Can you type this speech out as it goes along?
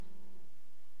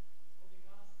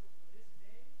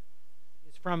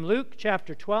from Luke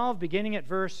chapter 12, beginning at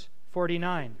verse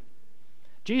 49.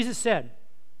 Jesus said,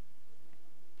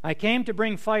 "I came to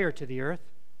bring fire to the earth,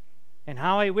 and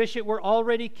how I wish it were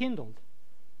already kindled.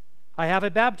 I have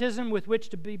a baptism with which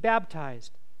to be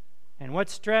baptized, and what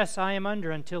stress I am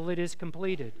under until it is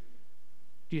completed.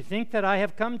 Do you think that I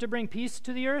have come to bring peace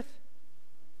to the earth?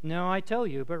 No, I tell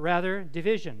you, but rather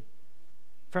division.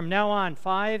 From now on,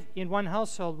 5 in one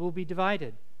household will be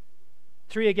divided.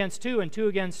 3 against 2 and 2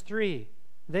 against 3.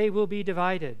 They will be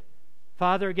divided.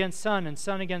 Father against son and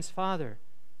son against father.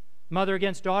 Mother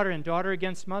against daughter and daughter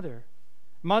against mother.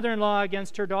 Mother-in-law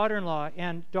against her daughter-in-law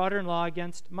and daughter-in-law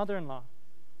against mother-in-law."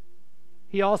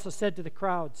 He also said to the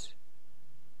crowds,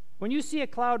 "When you see a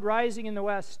cloud rising in the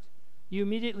west, you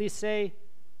immediately say,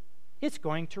 'It's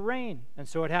going to rain,' and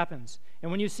so it happens.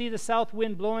 And when you see the south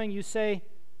wind blowing, you say,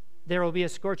 'There will be a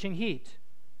scorching heat,'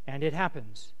 and it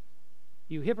happens.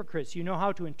 You hypocrites, you know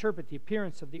how to interpret the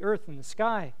appearance of the earth and the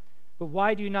sky, but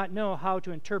why do you not know how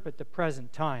to interpret the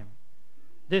present time?"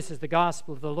 This is the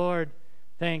gospel of the Lord.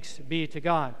 Thanks be to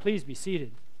God. Please be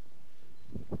seated.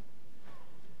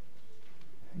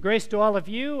 Grace to all of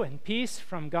you and peace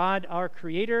from God our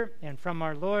Creator and from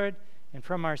our Lord and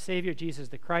from our Savior Jesus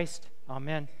the Christ.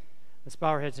 Amen. Let's bow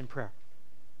our heads in prayer.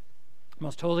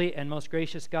 Most holy and most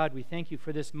gracious God, we thank you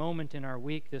for this moment in our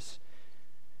week, this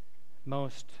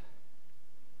most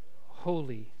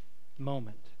holy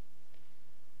moment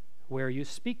where you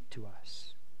speak to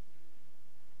us.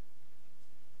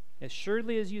 As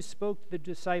surely as you spoke to the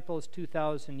disciples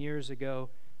 2,000 years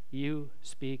ago, you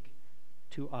speak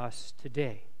to us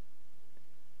today.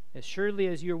 As surely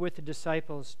as you were with the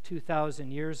disciples 2,000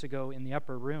 years ago in the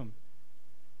upper room,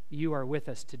 you are with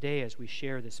us today as we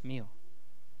share this meal.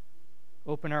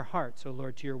 Open our hearts, O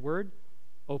Lord, to your word.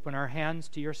 Open our hands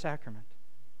to your sacrament.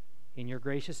 In your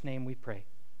gracious name we pray.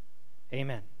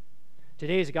 Amen.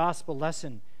 Today's gospel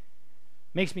lesson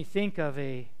makes me think of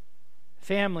a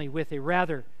family with a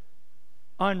rather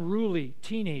unruly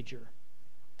teenager.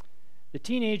 The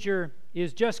teenager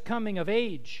is just coming of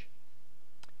age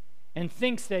and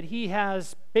thinks that he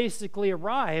has basically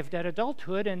arrived at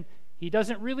adulthood and he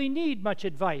doesn't really need much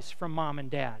advice from mom and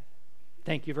dad.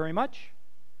 Thank you very much.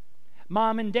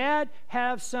 Mom and dad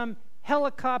have some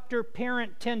helicopter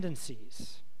parent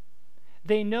tendencies.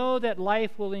 They know that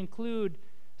life will include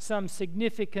some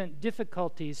significant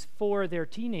difficulties for their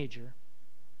teenager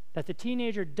that the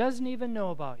teenager doesn't even know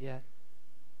about yet.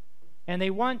 And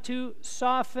they want to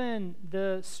soften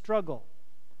the struggle.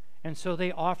 And so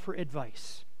they offer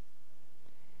advice.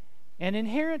 An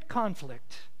inherent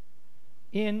conflict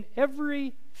in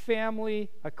every family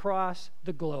across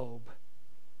the globe.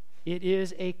 It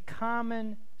is a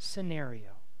common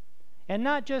scenario. And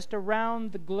not just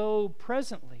around the globe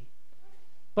presently,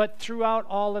 but throughout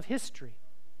all of history.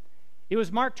 It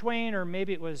was Mark Twain, or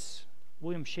maybe it was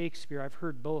William Shakespeare, I've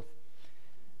heard both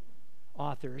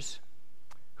authors,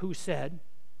 who said,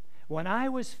 "When I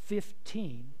was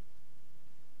 15,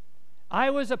 I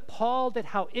was appalled at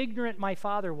how ignorant my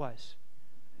father was.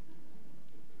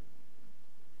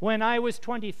 When I was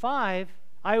 25,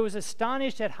 I was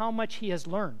astonished at how much he has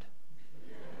learned."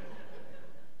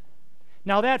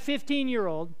 Now that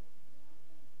 15-year-old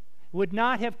would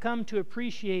not have come to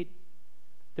appreciate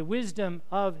the wisdom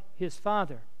of his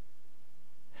father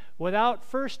without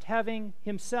first having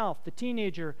himself, the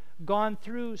teenager, gone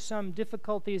through some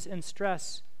difficulties and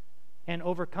stress and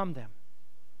overcome them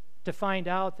to find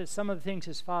out that some of the things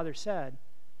his father said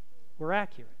were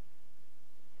accurate.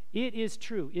 It is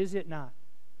true, is it not,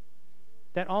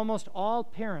 that almost all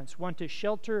parents want to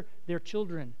shelter their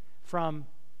children from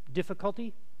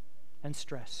difficulty and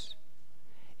stress.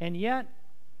 And yet,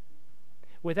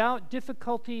 without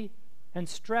difficulty and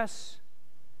stress,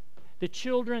 the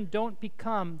children don't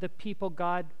become the people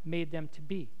God made them to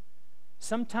be.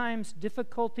 Sometimes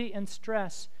difficulty and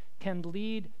stress can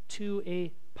lead to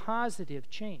a positive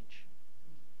change.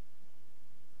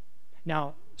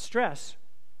 Now, stress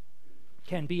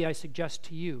can be, I suggest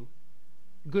to you,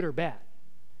 good or bad.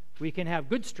 We can have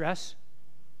good stress,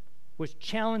 which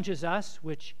challenges us,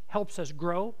 which helps us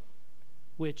grow,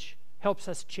 which helps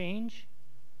us change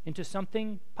into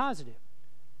something positive.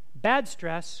 Bad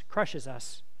stress crushes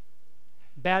us.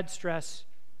 Bad stress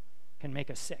can make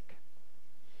us sick.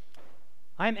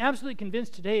 I'm absolutely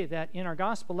convinced today that in our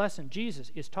gospel lesson,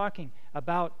 Jesus is talking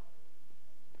about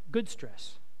good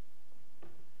stress.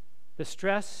 The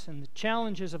stress and the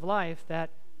challenges of life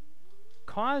that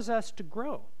cause us to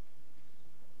grow,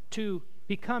 to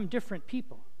become different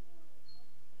people.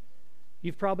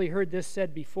 You've probably heard this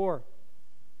said before.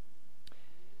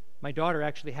 My daughter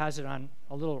actually has it on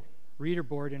a little reader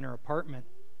board in her apartment.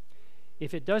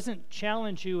 If it doesn't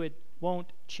challenge you, it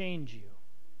won't change you.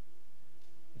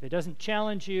 If it doesn't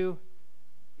challenge you,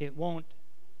 it won't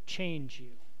change you.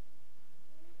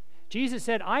 Jesus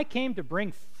said, I came to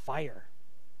bring fire.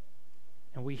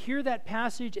 And we hear that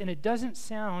passage, and it doesn't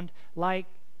sound like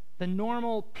the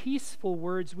normal peaceful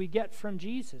words we get from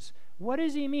Jesus. What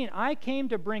does he mean? I came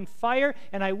to bring fire,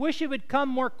 and I wish it would come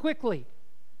more quickly.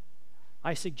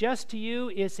 I suggest to you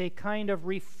it's a kind of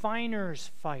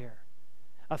refiner's fire,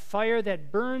 a fire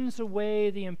that burns away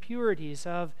the impurities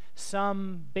of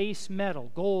some base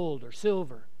metal, gold or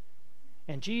silver.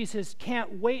 And Jesus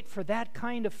can't wait for that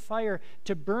kind of fire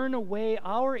to burn away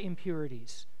our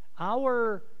impurities,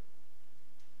 our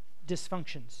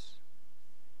dysfunctions,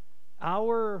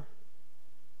 our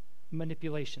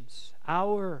manipulations,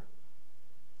 our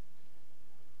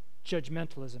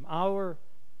judgmentalism, our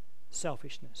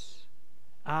selfishness,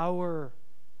 our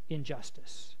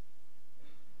injustice.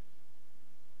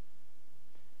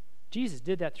 Jesus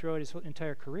did that throughout his whole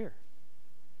entire career.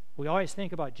 We always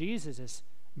think about Jesus as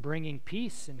bringing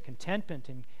peace and contentment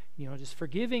and, just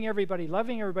forgiving everybody,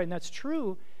 loving everybody, and that's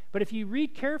true. But if you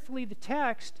read carefully the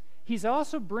text, he's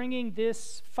also bringing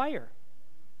this fire,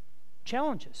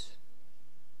 challenges,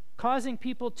 causing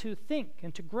people to think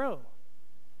and to grow.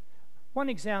 One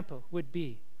example would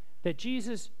be that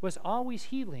Jesus was always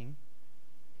healing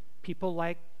people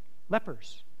like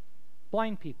lepers,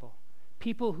 blind people,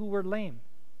 people who were lame.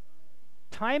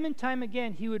 Time and time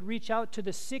again, he would reach out to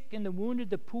the sick and the wounded,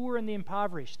 the poor and the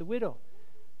impoverished, the widow,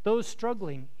 those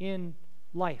struggling in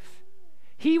life.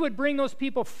 He would bring those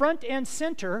people front and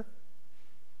center,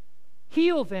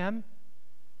 heal them,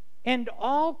 and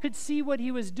all could see what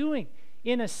he was doing.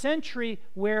 In a century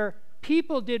where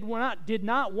people did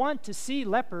not want to see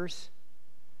lepers,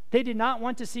 they did not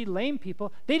want to see lame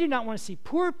people, they did not want to see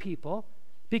poor people,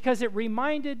 because it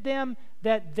reminded them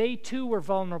that they too were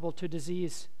vulnerable to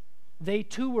disease. They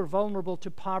too were vulnerable to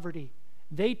poverty.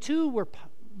 They too were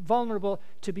vulnerable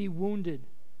to be wounded.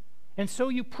 And so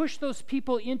you push those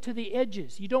people into the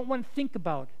edges. You don't want to think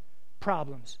about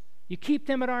problems. You keep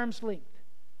them at arm's length.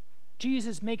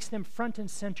 Jesus makes them front and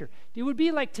center. It would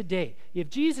be like today.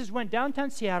 If Jesus went downtown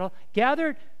Seattle,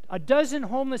 gathered a dozen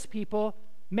homeless people,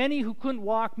 many who couldn't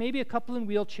walk, maybe a couple in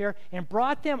wheelchair, and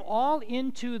brought them all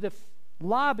into the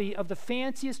lobby of the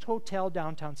fanciest hotel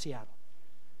downtown Seattle.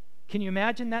 Can you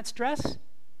imagine that stress?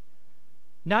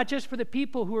 Not just for the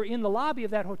people who are in the lobby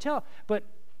of that hotel, but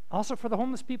also for the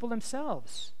homeless people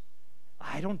themselves.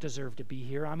 I don't deserve to be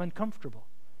here. I'm uncomfortable.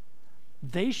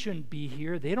 They shouldn't be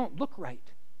here. They don't look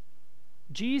right.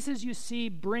 Jesus, you see,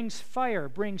 brings fire,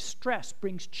 brings stress,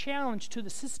 brings challenge to the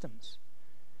systems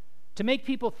to make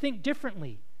people think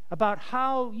differently about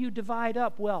how you divide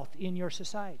up wealth in your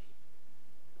society.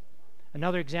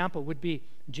 Another example would be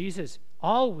Jesus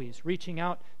always reaching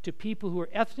out to people who are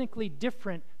ethnically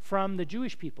different from the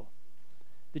Jewish people.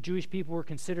 The Jewish people were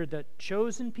considered the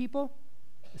chosen people,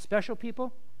 the special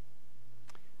people.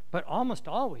 But almost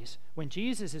always, when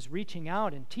Jesus is reaching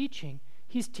out and teaching,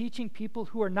 he's teaching people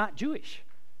who are not Jewish,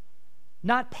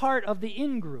 not part of the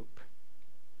in-group.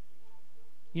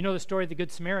 You know the story of the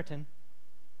Good Samaritan.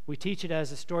 We teach it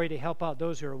as a story to help out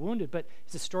those who are wounded, but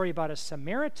it's a story about a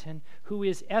Samaritan who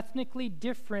is ethnically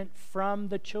different from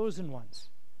the chosen ones.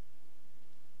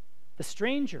 The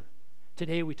stranger,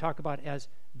 today we talk about as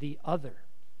the other.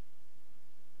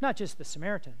 Not just the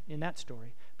Samaritan in that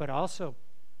story, but also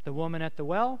the woman at the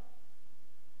well,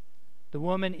 the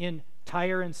woman in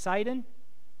Tyre and Sidon,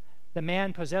 the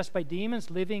man possessed by demons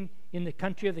living in the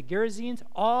country of the Gerasenes,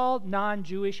 all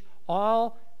non-Jewish,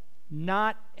 all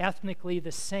not ethnically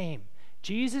the same.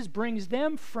 Jesus brings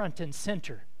them front and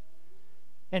center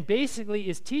and basically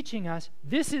is teaching us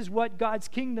this is what God's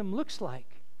kingdom looks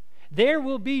like. There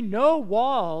will be no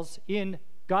walls in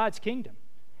God's kingdom.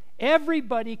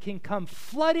 Everybody can come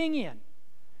flooding in.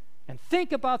 And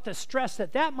think about the stress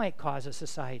that might cause a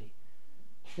society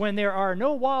when there are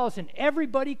no walls and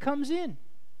everybody comes in.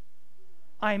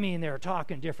 I mean, they're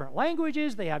talking different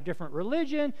languages, they have different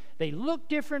religion, they look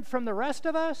different from the rest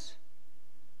of us.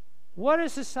 What a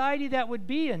society that would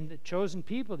be. And the chosen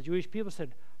people, the Jewish people,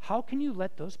 said, how can you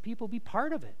let those people be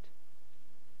part of it?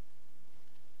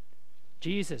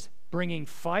 Jesus bringing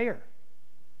fire,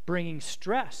 bringing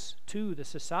stress to the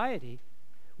society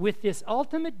with this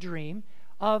ultimate dream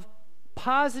of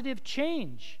positive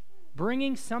change,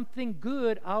 bringing something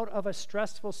good out of a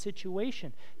stressful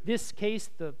situation. This case,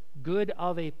 the good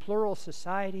of a plural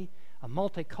society, a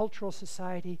multicultural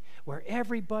society where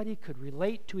everybody could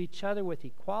relate to each other with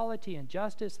equality and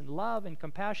justice and love and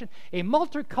compassion. A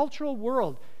multicultural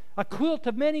world, a quilt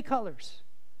of many colors.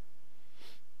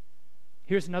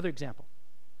 Here's another example.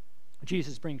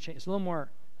 Jesus brings change. It's a little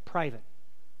more private.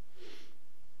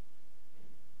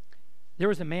 There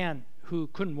was a man who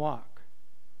couldn't walk.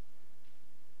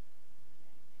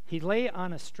 He lay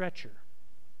on a stretcher.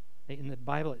 In the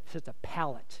Bible, it says a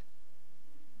pallet.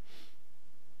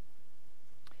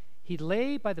 He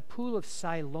lay by the pool of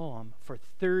Siloam for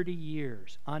 30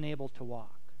 years, unable to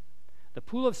walk. The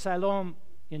pool of Siloam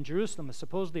in Jerusalem is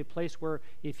supposedly a place where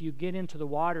if you get into the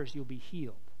waters, you'll be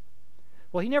healed.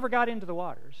 Well, he never got into the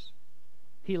waters.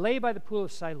 He lay by the pool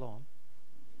of Siloam,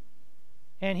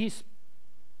 and he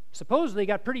supposedly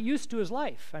got pretty used to his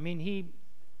life. I mean, he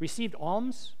received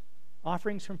alms,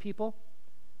 offerings from people.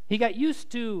 He got used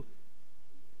to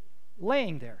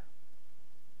laying there.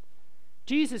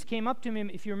 Jesus came up to him,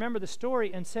 if you remember the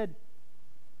story, and said,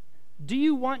 "Do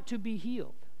you want to be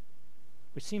healed?"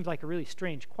 Which seems like a really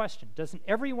strange question. Doesn't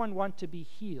everyone want to be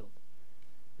healed?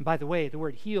 And by the way, the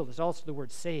word healed is also the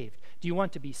word saved. Do you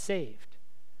want to be saved?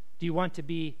 Do you want to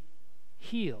be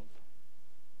healed?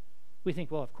 We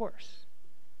think, well, of course.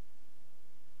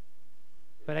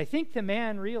 But I think the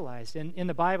man realized, and in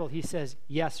the Bible he says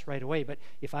yes right away, but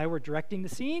if I were directing the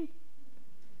scene,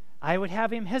 I would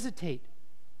have him hesitate,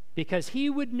 because he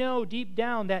would know deep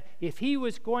down that if he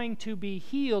was going to be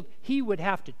healed, he would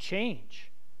have to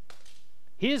change.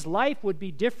 His life would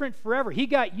be different forever. He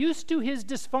got used to his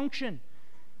dysfunction.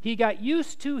 He got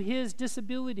used to his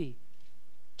disability.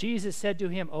 Jesus said to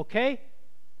him, "Okay,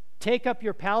 take up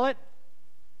your pallet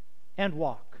and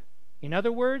walk." In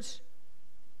other words,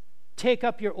 take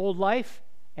up your old life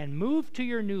and move to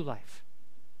your new life.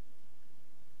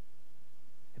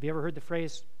 Have you ever heard the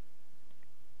phrase,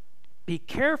 "Be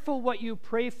careful what you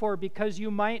pray for, because you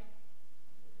might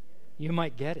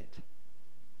get it"?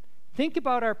 Think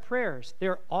about our prayers.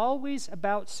 They're always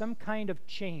about some kind of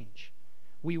change.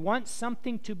 We want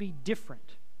something to be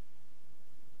different.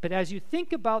 But as you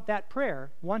think about that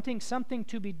prayer, wanting something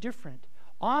to be different,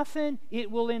 often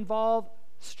it will involve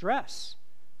stress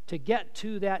to get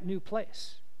to that new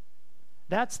place.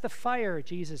 That's the fire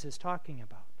Jesus is talking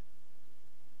about.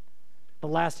 The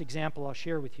last example I'll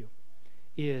share with you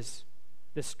is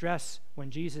the stress when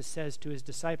Jesus says to his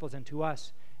disciples and to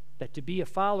us that to be a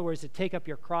follower is to take up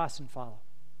your cross and follow.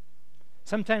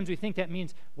 Sometimes we think that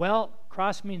means, well,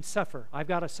 cross means suffer. I've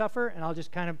got to suffer, and I'll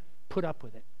just kind of put up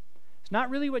with it. It's not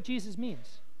really what Jesus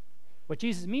means. What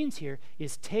Jesus means here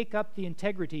is take up the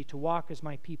integrity to walk as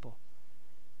my people.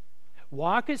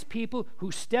 Walk as people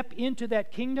who step into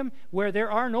that kingdom where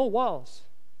there are no walls,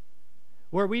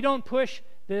 where we don't push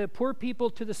the poor people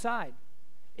to the side.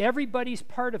 Everybody's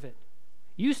part of it.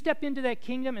 You step into that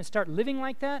kingdom and start living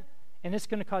like that, and it's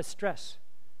going to cause stress,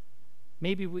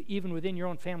 maybe even within your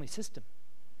own family system.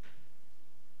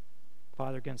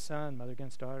 Father against son, mother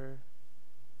against daughter,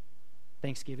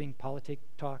 Thanksgiving, politic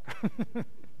talk.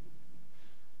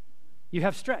 You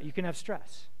have stress. You can have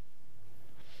stress.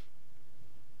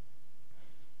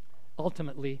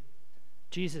 Ultimately,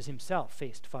 Jesus himself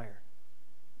faced fire.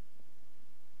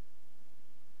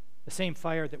 The same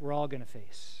fire that we're all going to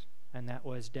face, and that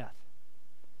was death.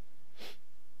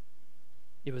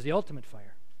 It was the ultimate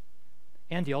fire,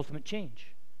 and the ultimate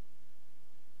change,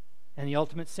 and the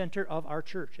ultimate center of our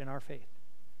church and our faith.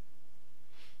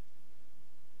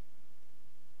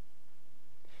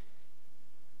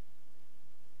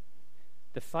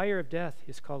 The fire of death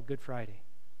is called Good Friday.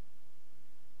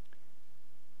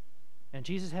 And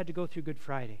Jesus had to go through Good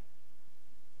Friday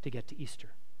to get to Easter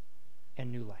and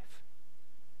new life.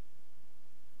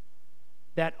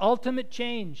 That ultimate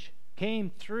change came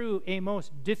through a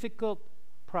most difficult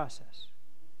process.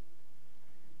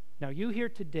 Now, you here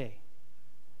today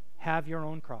have your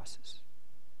own crosses.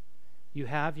 You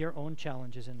have your own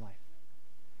challenges in life.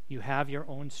 You have your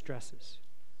own stresses.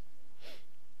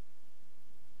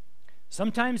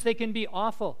 Sometimes they can be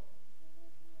awful.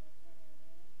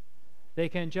 They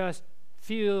can just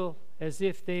feel as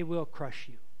if they will crush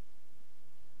you.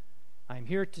 I'm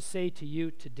here to say to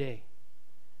you today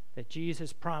that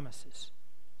Jesus promises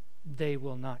they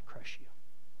will not crush you.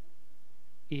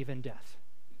 Even death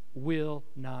will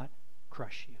not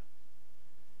crush you.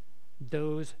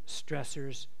 Those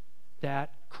stressors,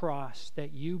 that cross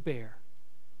that you bear,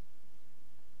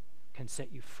 can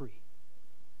set you free.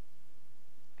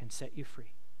 Can set you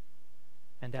free.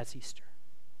 And that's Easter.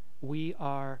 We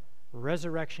are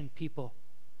resurrection people.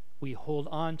 We hold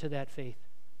on to that faith,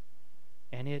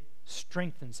 and it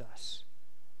strengthens us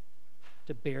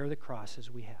to bear the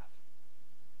crosses we have.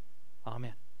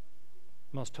 Amen.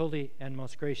 Most holy and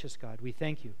most gracious God, we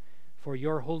thank you for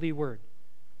your holy word,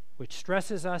 which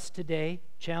stresses us today,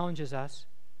 challenges us,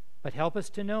 but help us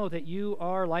to know that you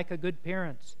are like a good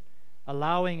parent,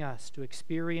 allowing us to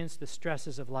experience the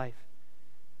stresses of life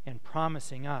and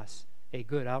promising us a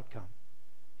good outcome.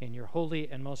 In your holy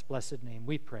and most blessed name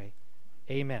we pray.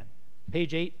 Amen.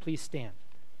 Page 8, please stand.